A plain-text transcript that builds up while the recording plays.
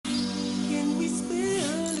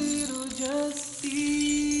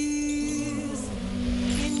peace?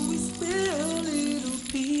 Can we spare a little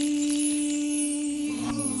peace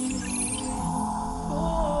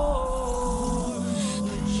for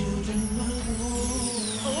the children of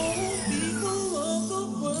all people of the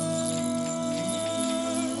world?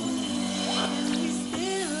 Can we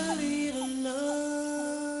spare a little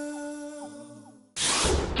love?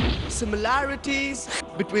 Similarities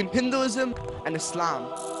between Hinduism and Islam.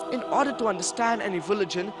 In order to understand any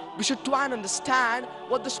religion, we should try and understand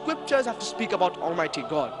what the scriptures have to speak about Almighty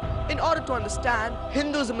God. In order to understand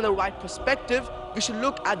Hinduism in the right perspective, we should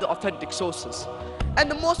look at the authentic sources.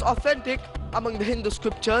 And the most authentic among the Hindu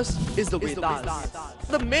scriptures is the Vedas.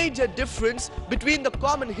 The major difference between the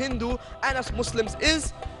common Hindu and us Muslims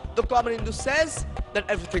is the common Hindu says that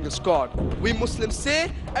everything is God. We Muslims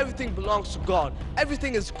say everything belongs to God.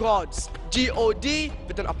 Everything is God's. G-O-D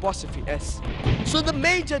with an apostrophe S. So the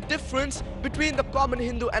major difference between the common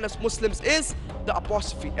Hindu and us Muslims is the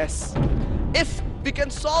apostrophe S. If we can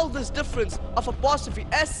solve this difference of apostrophe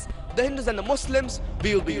S, the Hindus and the Muslims,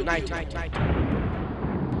 we will be united.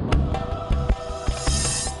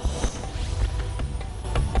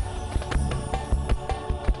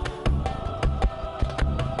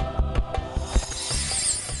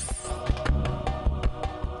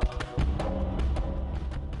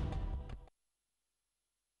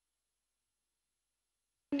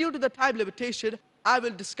 Due to the time limitation, I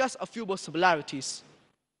will discuss a few more similarities.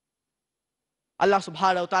 Allah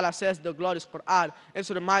subhanahu wa ta'ala says in the glorious Quran in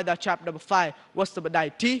Surah Ma'idah chapter number 5, verse number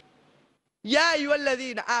 90. Ya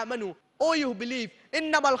ayyuhalladhina amanu, O you who believe,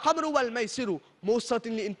 innamal khamru wal maisiru, most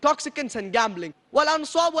certainly intoxicants and gambling, wal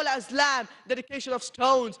ansab wal azlam, dedication of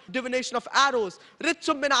stones, divination of arrows,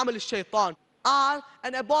 rijsum min amal shaitan, are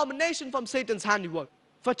an abomination from Satan's handiwork.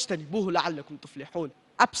 Fajtanibuhu la'allakum tuflihun.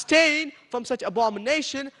 Abstain from such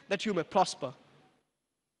abomination that you may prosper.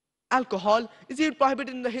 Alcohol is even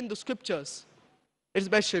prohibited in the Hindu scriptures. It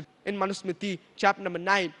is mentioned in Manusmriti, chapter number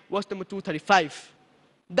 9, verse number 235,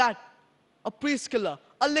 that a priest killer,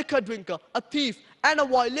 a liquor drinker, a thief, and a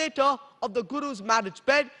violator of the Guru's marriage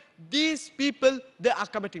bed, these people, they are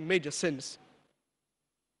committing major sins.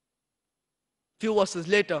 Few verses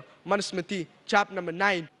later, Manusmriti, chapter number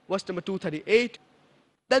 9, verse number 238,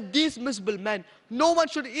 that these miserable men, no one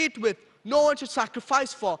should eat with, no one should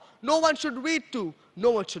sacrifice for, no one should read to,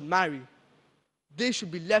 no one should marry. They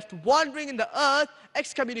should be left wandering in the earth,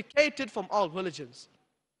 excommunicated from all religions.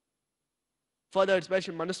 Further, it's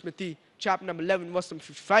mentioned in Manusmriti, chapter number 11, verse number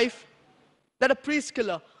 55, that a priest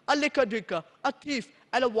killer, a liquor drinker, a thief,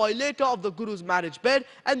 and a violator of the Guru's marriage bed,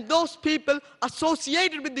 and those people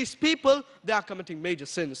associated with these people, they are committing major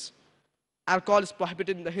sins. Alcohol is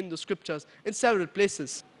prohibited in the Hindu scriptures in several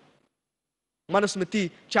places. Manusmriti,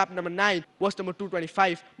 chapter number 9, verse number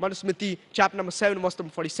 225. Manusmriti, chapter number 7, verse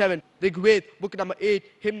number 47. Rigved, book number 8,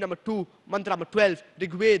 hymn number 2, mantra number 12.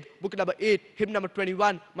 Rigved, book number 8, hymn number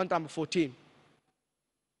 21, mantra number 14.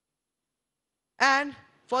 And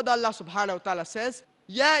further Allah subhanahu wa ta'ala says,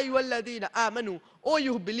 Ya ayyuhalladhina amanu, O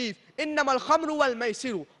you who believe, innamal khamru wal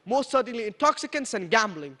maisiru, most certainly intoxicants and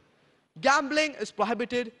gambling. Gambling is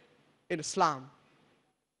prohibited in Islam.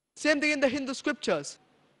 Same thing in the Hindu scriptures.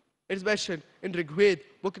 It is mentioned in Rigved,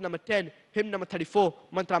 book number 10, hymn number 34,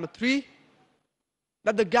 mantra number 3,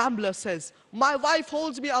 that the gambler says, my wife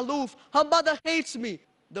holds me aloof, her mother hates me.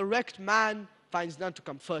 The wrecked man finds none to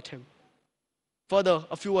comfort him. Further,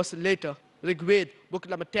 a few verses later, Rigved, book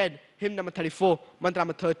number 10, hymn number 34, mantra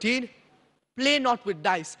number 13, play not with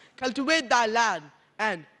dice, cultivate thy land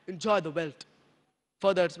and enjoy the wealth.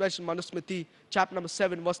 Further, it's mentioned in Manusmriti, chapter number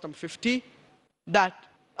 7, verse number 50, that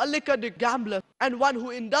a liquor gambler and one who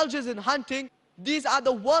indulges in hunting, these are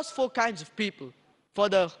the worst four kinds of people.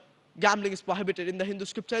 Further, gambling is prohibited in the Hindu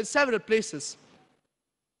scripture in several places.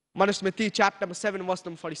 Manusmriti, chapter number 7, verse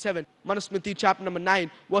number 47. Manusmriti, chapter number 9,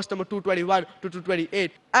 verse number 221 to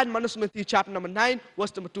 228. And Manusmriti, chapter number 9,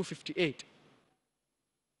 verse number 258.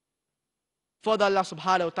 Further, Allah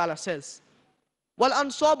subhanahu wa ta'ala says, wal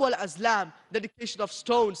ansab wal azlam, dedication of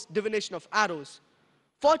stones, divination of arrows.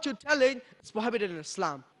 Fortune telling is prohibited in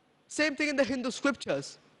Islam. Same thing in the Hindu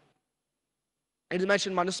scriptures. It is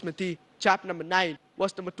mentioned in Manusmriti, chapter number 9,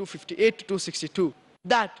 verse number 258 to 262,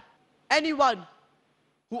 that anyone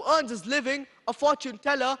who earns his living, a fortune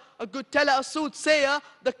teller, a good teller, a soothsayer,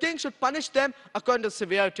 the king should punish them according to the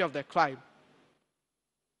severity of their crime.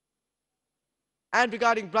 And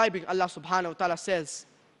regarding bribing, Allah subhanahu wa ta'ala says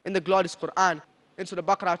in the glorious Quran, in Surah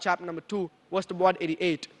Baqarah, chapter number 2, verse number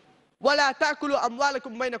 188, وَلَا تَأْكُلُوا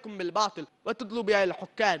أَمْوَالَكُمْ بَيْنَكُمْ بِالْبَاطِلِ وَتُدْلُوا بِهَا إِلَى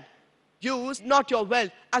الْحُكَّامِ. Use not your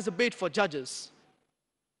wealth as a bait for judges.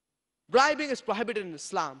 Bribing is prohibited in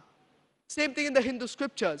Islam. Same thing in the Hindu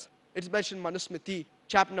scriptures. It's mentioned in Manusmriti,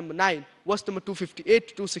 chapter number 9, verse number 258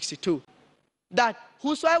 to 262. That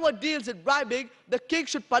whosoever deals in bribing, the king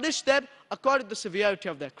should punish them according to the severity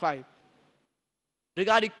of their crime.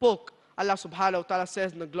 Regarding pork, Allah subhanahu wa ta'ala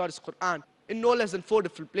says in the glorious Quran, in no less than 4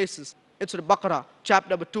 different places. It's Surah Baqarah, chapter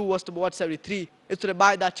number 2, verse number 173. It's Surah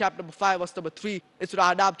Ma'idah, chapter number 5, verse number 3. It's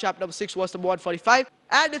Surah Adab, chapter number 6, verse number 145.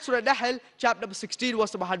 And it's Surah Nahl, chapter number 16,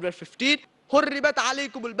 verse number 115. حُرِّمَتْ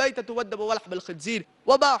عَلَيْكُمُ الْبَيْتَةُ وَالدَّمُ وَلَحْمَ الْخِنْزِيرِ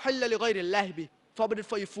وَمَا أُحِلَّ لِغَيْرِ اللَّهِ بِهِ. Forbidden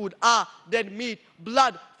for you food are dead meat,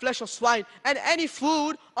 blood, flesh of swine, and any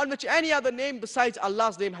food on which any other name besides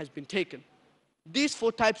Allah's name has been taken. These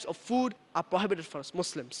 4 types of food are prohibited for us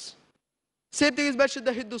Muslims. Same thing is mentioned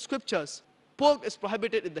in the Hindu scriptures. Pork is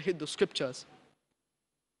prohibited in the Hindu scriptures.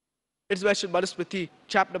 It's mentioned in Manusmriti,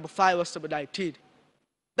 chapter number 5, verse number 19.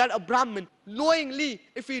 That a Brahmin, knowingly,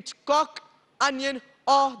 if he eats cock, onion,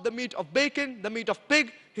 or the meat of bacon, the meat of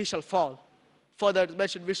pig, he shall fall. Further, it's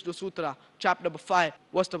mentioned in Vishnu Sutra, chapter number 5,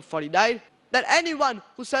 verse number 49. That anyone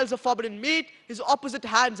who sells a forbidden meat, his opposite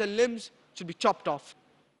hands and limbs should be chopped off.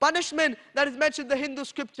 Punishment that is mentioned in the Hindu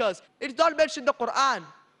scriptures, it is not mentioned in the Quran.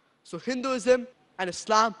 So Hinduism and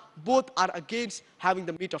Islam both are against having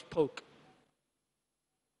the meat of pork.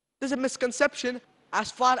 There's a misconception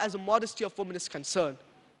as far as the modesty of women is concerned.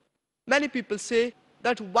 Many people say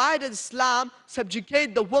that why does Islam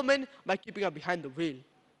subjugate the woman by keeping her behind the veil?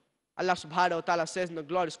 Allah subhanahu wa ta'ala says in the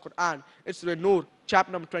glorious Quran, it's Surah Nur,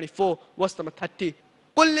 chapter number 24, verse number 30.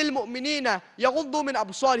 قُلْ لِلْمُؤْمِنِينَ يَغُضُّوا مِنْ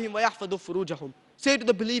أَبْصَارِهِمْ وَيَحْفَظُوا فُرُوجَهُمْ. Say to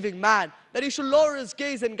the believing man that he should lower his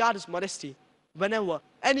gaze and guard his modesty. Whenever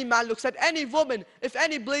any man looks at any woman, if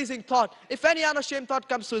any blazing thought, if any unashamed thought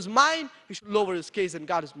comes to his mind, he should lower his gaze and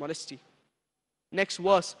guard his modesty. Next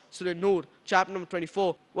verse, Surah Nur, chapter number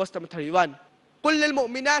 24, verse number 31. قُلْ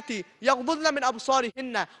لِلْمُؤْمِنَاتِ يَغْضُضْنَ مِنْ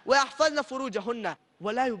أَبْصَارِهِنَّ وَيَحْفَظْنَ فُرُوجَهُنَّ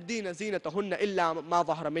وَلَا يُبْدِينَ زِينَتَهُنَّ إِلَّا مَا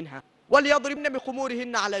ظَهَرَ مِنْهَا وَلْيَضْرِبْنَ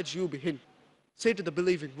بِخُمُورِهِنَّ عَلَى جُيُوبِهِنَّ. Say to the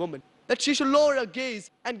believing woman that she should lower her gaze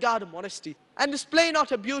and guard her modesty, and display not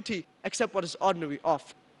her beauty except what is ordinary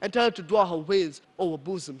of, and tell her to draw her veils over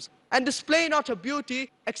bosoms, and display not her beauty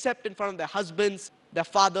except in front of their husbands, their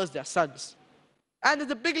fathers, their sons. And there's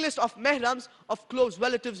a big list of mahrams, of close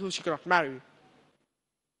relatives who she cannot marry.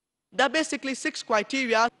 There are basically 6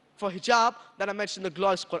 criteria for hijab that are mentioned in the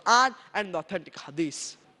glorious Quran and the authentic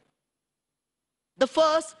hadith. The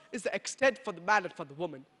first is the extent for the man and for the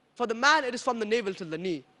woman. For the man, it is from the navel till the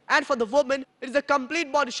knee. And for the woman, it is the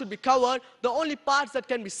complete body should be covered. The only parts that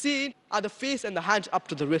can be seen are the face and the hands up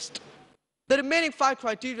to the wrist. The remaining 5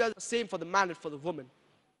 criteria are the same for the man and for the woman.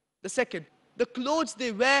 The second, the clothes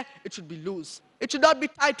they wear, it should be loose. It should not be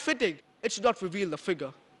tight-fitting. It should not reveal the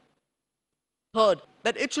figure. Third,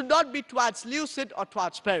 that it should not be translucent or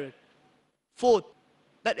transparent. Fourth,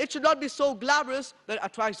 that it should not be so glamorous that it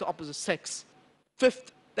attracts the opposite sex.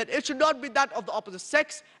 Fifth, that it should not be that of the opposite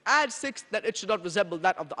sex. And sixth, that it should not resemble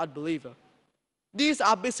that of the unbeliever. These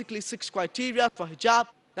are basically 6 criteria for hijab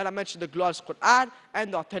that are mentioned in the glorious Quran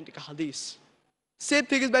and the authentic hadith. Same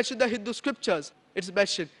thing is mentioned in the Hindu scriptures. It's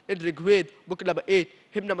mentioned in Rigved, book number 8,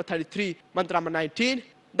 hymn number 33, mantra number 19,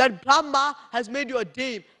 that Brahma has made you a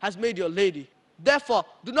dame, has made you a lady. Therefore,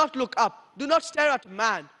 do not look up, do not stare at a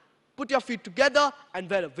man. Put your feet together and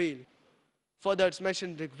wear a veil. Further, it's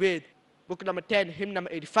mentioned in Rigved, book number 10, hymn number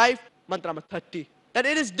 85, mantra number 30, that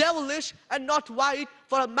it is devilish and not right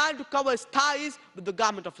for a man to cover his thighs with the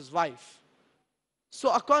garment of his wife.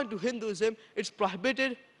 So according to Hinduism, it's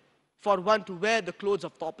prohibited for one to wear the clothes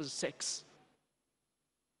of the opposite sex.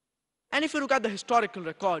 And if you look at the historical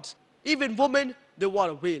records, even women, they wore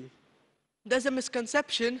a veil. There's a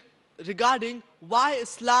misconception regarding why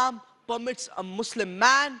Islam permits a Muslim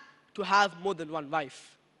man to have more than one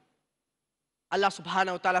wife. Allah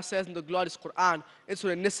subhanahu wa ta'ala says in the glorious Quran, in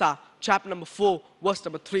Surah Nisa, chapter number 4, verse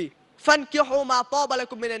number 3, فَانْكِحُوا مَا طَابَ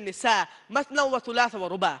لَكُم مِّنَ النِّسَاءِ مَثْنًى وَثُلَاثَ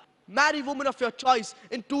وَرُبَاعَ. Marry women of your choice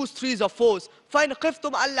in 2s, 3s, or 4s. فَإِنْ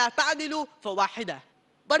خِفْتُمْ أَلَّا تَعْدِلُوا فَوَاحِدَةً.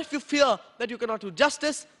 But if you fear that you cannot do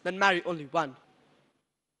justice, then marry only one.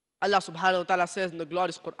 Allah subhanahu wa ta'ala says in the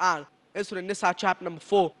glorious Quran, in Surah Nisa, chapter number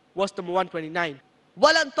 4, verse number 129,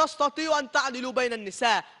 وَلَن تَسْتَطِيعُوا أَن تَعْدِلُوا بَيْنَ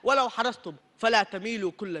النِّسَاءِ وَلَوْ حَرَصْتُمْ فَلَا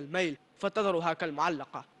تَمِيلُوا كُلَّ الْمَيْلِ فَتَذَرُوهَا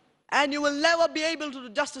كَالْمُعَلَّقَةِ. And you will never be able to do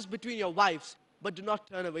justice between your wives, but do not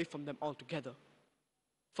turn away from them altogether.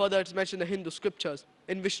 Further, it's mentioned in the Hindu scriptures,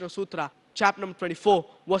 in Vishnu Sutra, chapter number 24,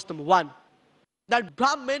 verse number 1, that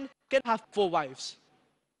Brahmin can have 4 wives.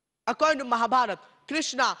 According to Mahabharata,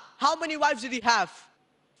 Krishna, how many wives did he have?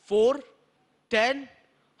 4, 10,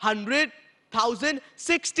 100, 1,000,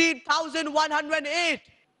 16,108.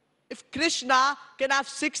 If Krishna can have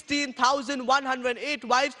 16,108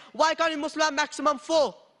 wives, why can't a Muslim have maximum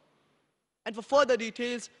 4? And for further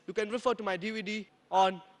details, you can refer to my DVD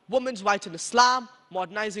on Women's Rights in Islam,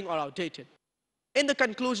 Modernizing or Outdated. In the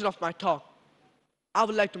conclusion of my talk, I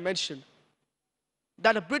would like to mention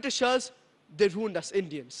that the Britishers, they ruined us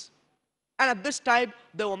Indians. And at this time,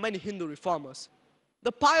 there were many Hindu reformers.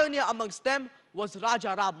 The pioneer amongst them was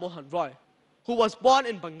Raja Ram Mohan Roy, who was born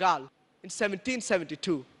in Bengal in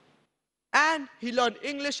 1772. And he learned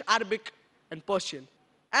English, Arabic, and Persian.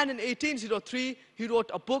 And in 1803, he wrote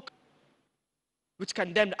a book which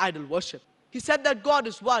condemned idol worship. He said that God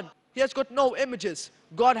is one. He has got no images.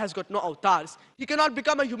 God has got no avatars. He cannot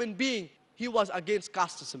become a human being. He was against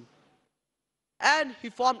casteism. And he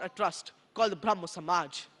formed a trust called the Brahmo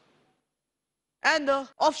Samaj. And the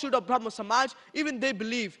offshoot of Brahmo Samaj, even they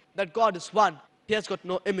believe that God is one. He has got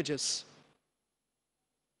no images.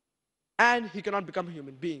 And he cannot become a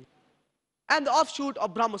human being. And the offshoot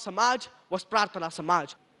of Brahmo Samaj was Prarthana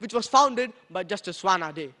Samaj, which was founded by Justice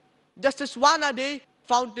Wana Day. Justice Wana Day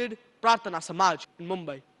founded Prarthana Samaj in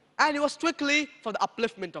Mumbai. And he was strictly for the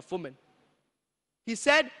upliftment of women. He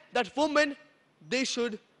said that women, they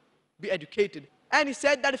should be educated. And he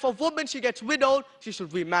said that if a woman, she gets widowed, she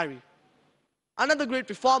should remarry. Another great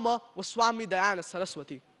reformer was Swami Dayananda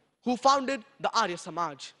Saraswati, who founded the Arya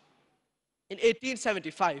Samaj in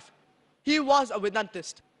 1875. He was a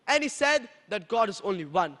Vedantist, and he said that God is only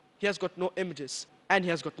one. He has got no images, and he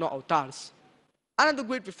has got no avatars. Another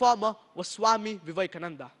great reformer was Swami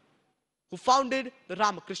Vivekananda, who founded the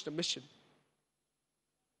Ramakrishna Mission.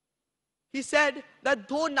 He said that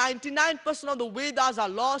though 99% of the Vedas are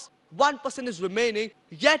lost, 1% is remaining,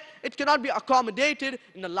 yet it cannot be accommodated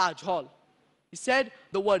in a large hall. He said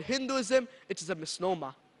the word Hinduism, it is a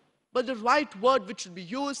misnomer. But the right word which should be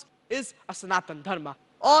used is a Sanatan Dharma,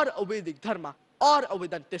 or a Vedic Dharma, or a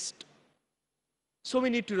Vedantist. So we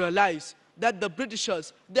need to realize that the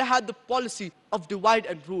Britishers, they had the policy of divide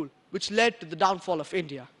and rule, which led to the downfall of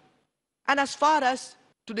India. And as far as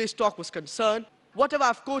today's talk was concerned, whatever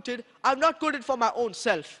I've quoted, I've not quoted for my own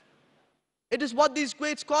self. It is what these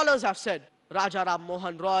great scholars have said. Raja Ram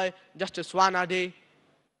Mohan Roy, Justice Wana Day.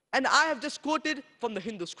 And I have just quoted from the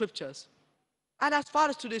Hindu scriptures. And as far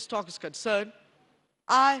as today's talk is concerned,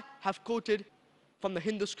 I have quoted from the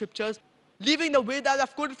Hindu scriptures, leaving the Vedas,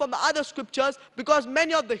 I've quoted from the other scriptures, because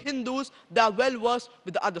many of the Hindus, they are well versed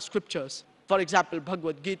with the other scriptures. For example,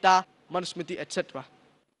 Bhagavad Gita, Manusmriti, etc.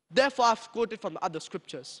 Therefore, I've quoted from the other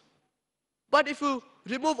scriptures. But if you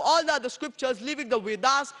remove all the other scriptures, leaving the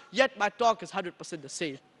Vedas, yet my talk is 100% the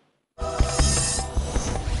same.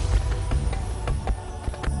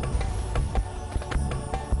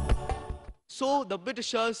 So the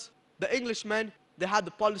Britishers, the Englishmen, they had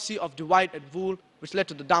the policy of divide and rule, which led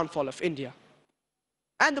to the downfall of India.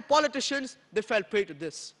 And the politicians, they fell prey to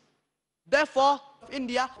this. Therefore,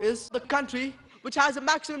 India is the country which has a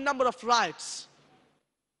maximum number of riots.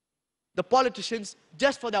 The politicians,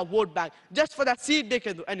 just for their vote bank, just for that seat, they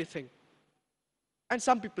can do anything. And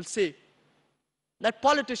some people say that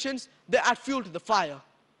politicians, they add fuel to the fire.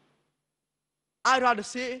 I'd rather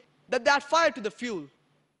say that they add fire to the fuel.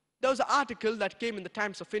 There was an article that came in the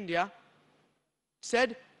Times of India,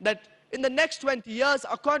 said that in the next 20 years,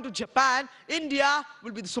 according to Japan, India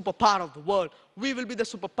will be the superpower of the world. We will be the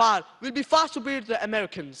superpower. We'll be far superior to the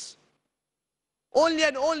Americans. Only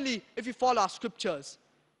and only if we follow our scriptures.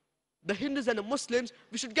 The Hindus and the Muslims,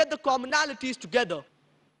 we should get the commonalities together.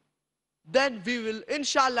 Then we will,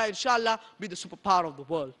 inshallah, be the superpower of the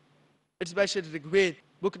world. It's mentioned in Rig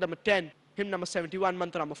book number 10, hymn number 71,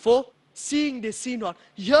 mantra number 4. Seeing they see not,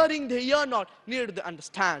 hearing they hear not, neither do they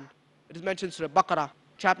understand. It is mentioned in Surah Baqarah,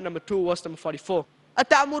 chapter number 2, verse number 44.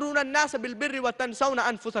 أَتَأْمُرُونَ النَّاسَ بِالْبِرِّ وَتَنْسَوْنَ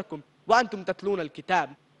أَنفُسَكُمْ وَأَنْتُمْ تَتْلُونَ الْكِتَابِ.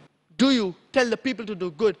 Do you tell the people to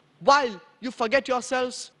do good while you forget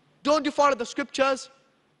yourselves? Don't you follow the scriptures?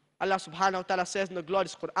 Allah subhanahu wa ta'ala says in the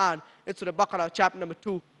glorious Quran, in Surah Baqarah, chapter number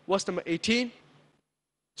 2, verse number 18.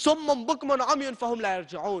 صُمٌّ بُكْمٌ عُمْيٌ فَهُمْ لَا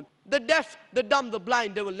يَرْجِعُونَ. The deaf, the dumb, the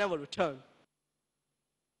blind, they will never return.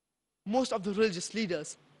 Most of the religious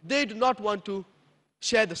leaders, they do not want to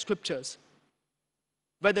share the scriptures,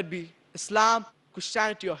 whether it be Islam,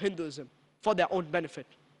 Christianity or Hinduism, for their own benefit.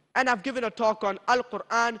 And I've given a talk on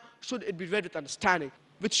Al-Quran, should it be read with understanding,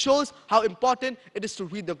 which shows how important it is to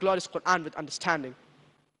read the glorious Quran with understanding.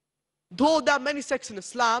 Though there are many sects in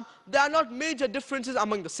Islam, there are not major differences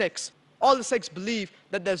among the sects. All the sects believe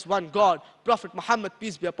that there's one God. Prophet Muhammad,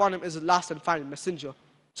 peace be upon him, is the last and final messenger.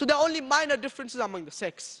 So there are only minor differences among the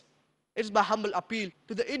sects. It is my humble appeal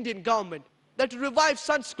to the Indian government that to revive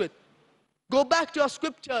Sanskrit. Go back to your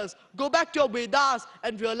scriptures, go back to your Vedas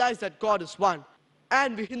and realize that God is one.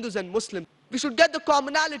 And we Hindus and Muslims, we should get the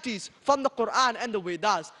commonalities from the Quran and the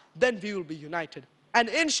Vedas, then we will be united. And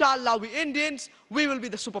inshallah, we Indians, we will be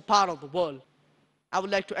the superpower of the world. I would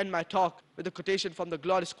like to end my talk with a quotation from the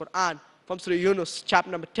glorious Quran, from Surah Yunus, chapter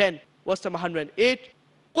number 10, verse number 108.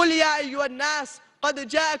 قُلْ يَا أَيُّهَا النَّاسِ قَدْ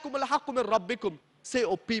جَاءَكُمُ الْحَقُّ مِنْ رَبِّكُمْ. Say,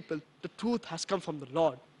 O people, the truth has come from the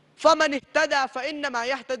Lord. فَمَنِ اهْتَدَى فَإِنَّمَا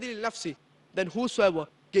يَهْتَدِي لِنَفْسِهِ. Then whosoever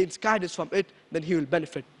gains guidance from it, then he will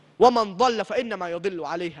benefit. وَمَنْ ضَلَّ فَإِنَّمَا يَضِلُّ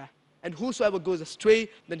عَلَيْهَا. And whosoever goes astray,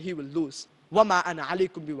 then he will lose. وَمَا أَنَا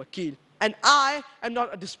عَلَيْكُمْ بِوَكِيلٍ. And I am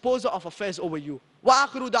not a disposer of affairs over you.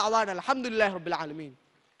 وَآخِرُ دَعْوَانَا الْحَمْدُ لِلَّهِ رَبِّ الْعَالَمِينَ.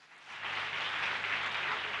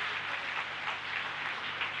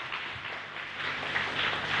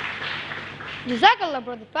 Jazakallah,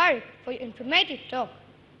 Brother Farik, for your informative talk.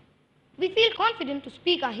 We feel confident to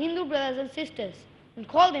speak our Hindu brothers and sisters and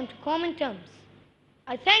call them to common terms.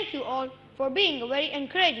 I thank you all for being a very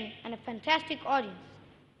encouraging and a fantastic audience.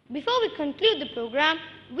 Before we conclude the program,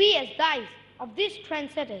 we as guides of these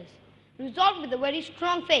trendsetters resolve with a very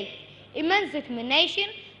strong faith, immense determination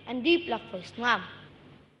and deep love for Islam,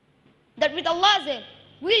 that with Allah's aid,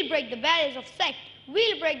 we'll break the barriers of sect,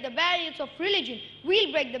 we'll break the barriers of religion,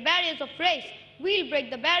 we'll break the barriers of race, we'll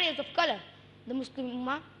break the barriers of color. The Muslim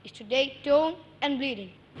Ummah is today torn and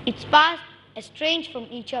bleeding. Its past estranged from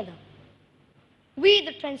each other. We,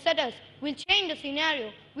 the trendsetters, will change the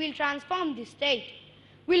scenario, we'll transform this state,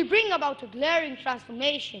 we'll bring about a glaring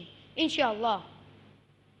transformation, inshallah.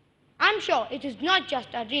 I'm sure it is not just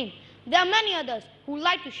a dream. There are many others who would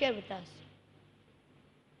like to share with us.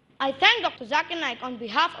 I thank Dr. Zakir Naik on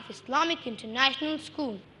behalf of Islamic International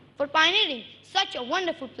School for pioneering such a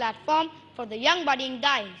wonderful platform for the young budding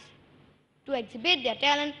dais to exhibit their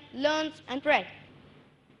talent, learn and spread.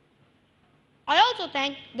 I also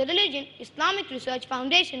thank the Religion Islamic Research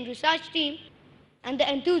Foundation research team and the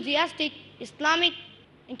enthusiastic Islamic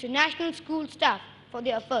International School staff for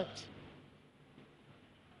their efforts.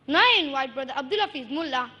 Now I invite Brother Abdul Hafiz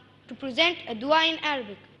Mullah to present a dua in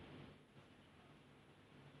Arabic.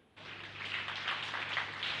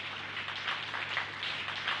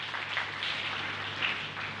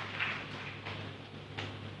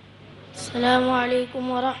 السلام عليكم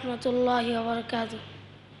ورحمة الله وبركاته.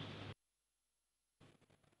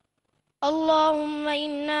 اللهم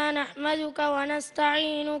إنا نحمدك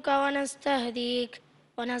ونستعينك ونستهديك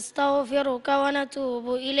ونستغفرك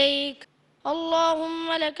ونتوب إليك.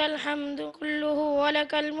 اللهم لك الحمد كله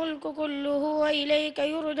ولك الملك كله وإليك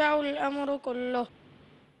يرجع الأمر كله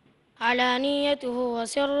علانيته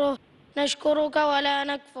وسره. نشكرك ولا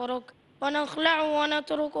نكفرك ونخلع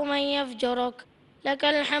ونترك من يفجرك. لك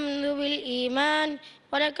الحمد بالإيمان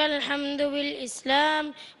ولك الحمد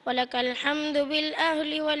بالإسلام ولك الحمد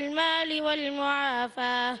بالأهل والمال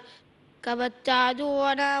والمعافاة. كبت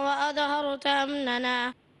عدونا وأظهرت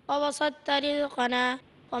أمننا وبسطت رزقنا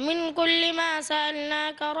ومن كل ما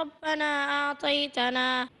سألناك ربنا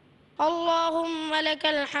أعطيتنا. اللهم لك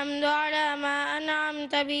الحمد على ما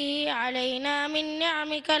أنعمت به علينا من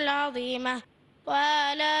نعمك العظيمة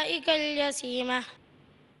وآلائك الجسيمة،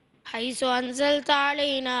 حيث أنزلت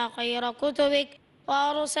علينا خير كتبك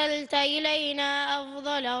وأرسلت إلينا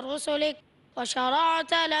أفضل رسلك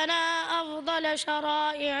وشرعت لنا أفضل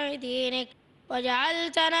شرائع دينك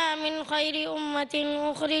وجعلتنا من خير أمة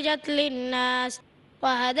أخرجت للناس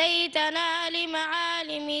وهديتنا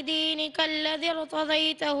لمعالم دينك الذي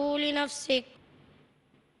ارتضيته لنفسك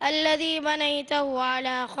الذي بنيته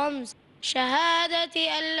على خمس: شهادة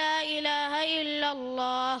أن لا إله إلا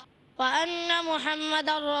الله وأن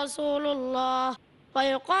محمدا رسول الله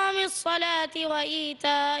وإقام الصلاة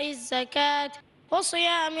وإيتاء الزكاة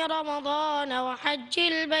وصيام رمضان وحج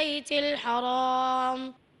البيت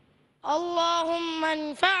الحرام. اللهم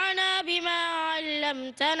انفعنا بما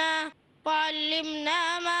علمتنا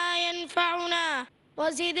وعلمنا ما ينفعنا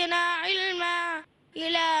وزدنا علما.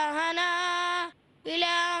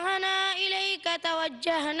 إلهنا إليك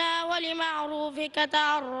توجهنا ولمعروفك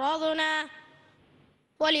تعرضنا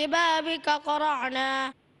ولبابك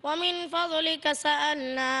قرعنا ومن فضلك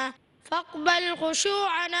سألنا. فاقبل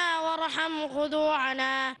خشوعنا وارحم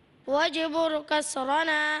خضوعنا واجبر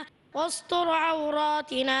كسرنا واستر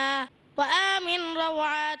عوراتنا وآمن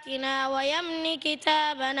روعاتنا ويمن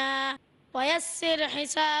كتابنا ويسر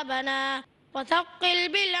حسابنا وثقل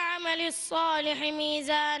بالعمل الصالح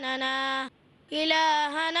ميزاننا.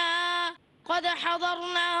 إلهنا قد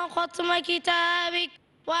حضرنا ختم كتابك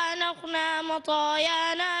وأنخنا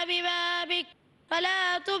مطايانا ببابك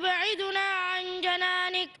فلا تبعدنا عن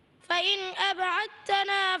جنانك، فإن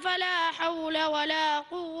أبعدتنا فلا حول ولا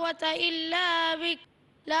قوة إلا بك.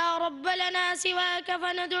 لا رب لنا سواك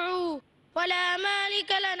فندعوه ولا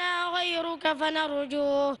مالك لنا غيرك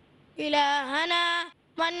فنرجوه. إلهنا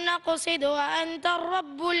من نقصد وأنت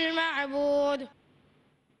الرب المعبود.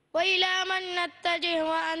 وإلى من نتجه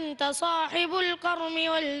وأنت صاحب الكرم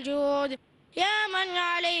والجود، يا من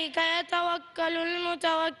عليك يتوكل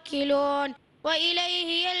المتوكلون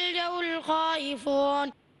وإليه يلجأ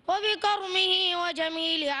الخائفون، وبكرمه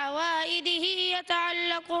وجميل عوائده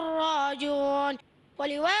يتعلق الراجون،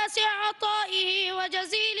 ولواسع عطائه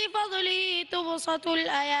وجزيل فضله تبسط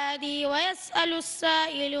الأيادي ويسأل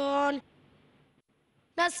السائلون.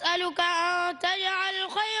 نسألك أن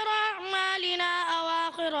تجعل خير أعمالنا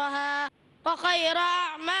أواخرها، وخير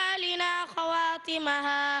أعمالنا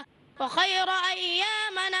خواتمها، وخير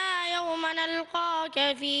أيامنا يوم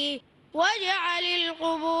نلقاك فيه، واجعل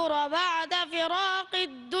القبور بعد فراق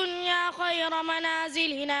الدنيا خير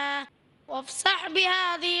منازلنا، وافسح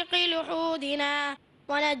بها ضيق لحودنا،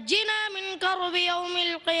 ونجنا من كرب يوم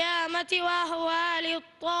القيامة وأهوال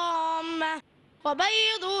الطامة،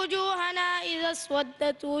 وبيض وجوهنا إذا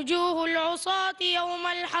اسودت وجوه العصاة يوم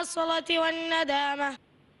الحسرة والندامة.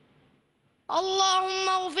 اللهم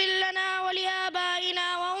اغفر لنا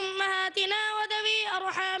ولآبائنا وأمهاتنا وذوي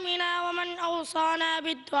أرحامنا ومن أوصانا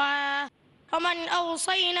بالدعاء ومن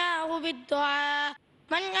أوصيناه بالدعاء،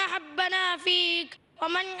 من أحبنا فيك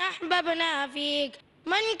ومن أحببنا فيك،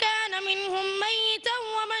 من كان منهم ميتا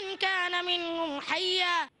ومن كان منهم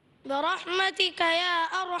حيا، برحمتك يا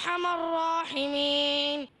أرحم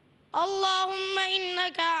الراحمين. اللهم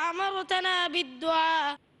إنك أمرتنا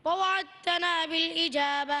بالدعاء ووعدتنا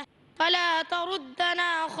بالإجابة، فلا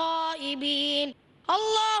تردنا خائبين.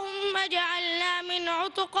 اللهم اجعلنا من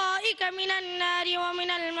عتقائك من النار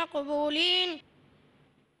ومن المقبولين.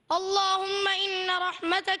 اللهم إن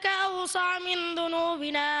رحمتك أوسع من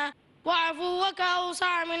ذنوبنا، وعفوك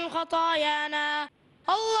أوسع من خطايانا.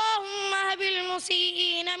 اللهم هب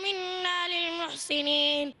المسيئين منا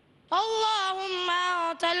للمحسنين. اللهم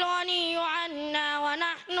أنت الغني عنا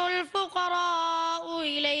ونحن الفقراء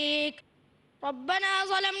إليك. ربنا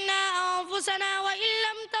ظلمنا أنفسنا وإن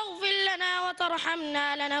لم تغفر لنا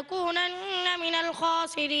وترحمنا لنكونن من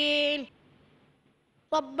الخاسرين.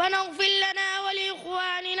 ربنا اغفر لنا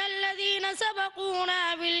ولإخواننا الذين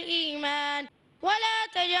سبقونا بالإيمان، ولا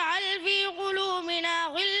تجعل في قلوبنا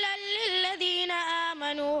غلا للذين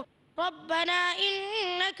آمنوا ربنا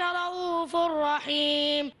إنك رؤوف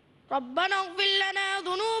رحيم. ربنا اغفر لنا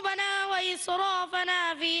ذنوبنا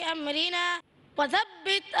وإسرافنا في أمرنا،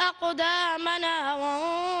 وثبت أقدامنا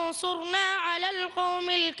وانصرنا على القوم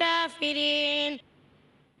الكافرين.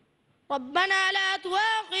 ربنا لا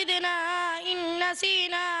تؤاخذنا إن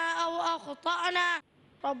نسينا أو أخطأنا،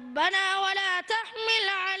 ربنا ولا تحمل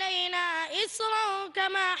علينا إصرا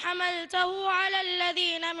كما حملته على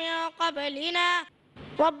الذين من قبلنا،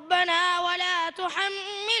 ربنا ولا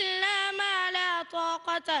تحملنا ما لا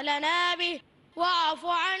طاقة لنا به، واعف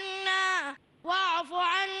عنا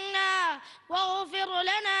واغفر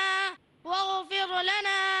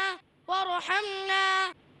لنا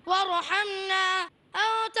وارحمنا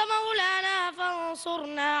أنت مولانا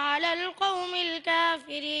فانصرنا على القوم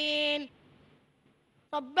الكافرين.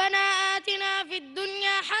 ربنا آتنا في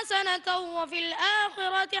الدنيا حسنة وفي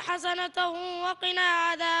الآخرة حسنة وقنا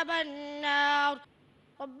عذاب النار.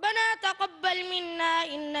 ربنا تقبل منا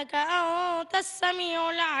إنك أنت السميع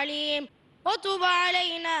العليم، وتب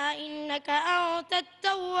علينا إنك أنت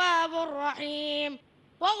التواب الرحيم،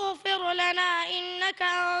 واغفر لنا إنك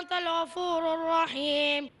أنت الغفور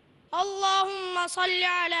الرحيم. اللهم صل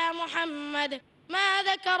على محمد ما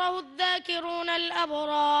ذكره الذاكرون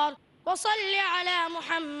الأبرار، وصل على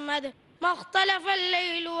محمد ما اختلف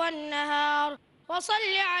الليل والنهار،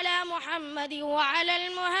 وصل على محمد وعلى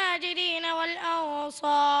المهاجرين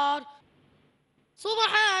والأنصار.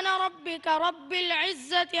 سبحان ربك رب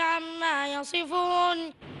العزة عما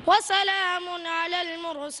يصفون، وسلام على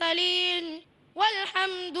المرسلين،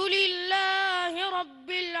 والحمد لله رب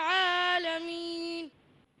العالمين.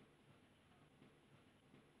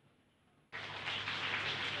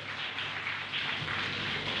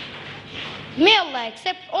 May Allah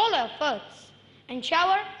accept all our efforts and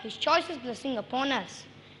shower His choicest blessing upon us,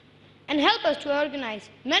 and help us to organize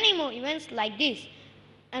many more events like this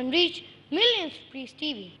and reach millions of Peace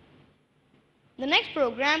TV. The next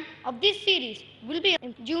program of this series will be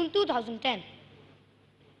in June 2010.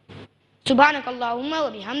 سبحانك اللهم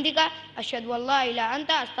وبحمدك أشهد أن لا إله إلا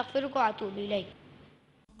أنت أستغفرك وأتوب إليك.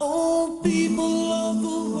 Oh, people of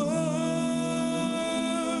the world,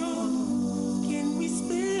 can we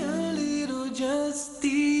spare a little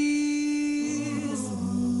justice?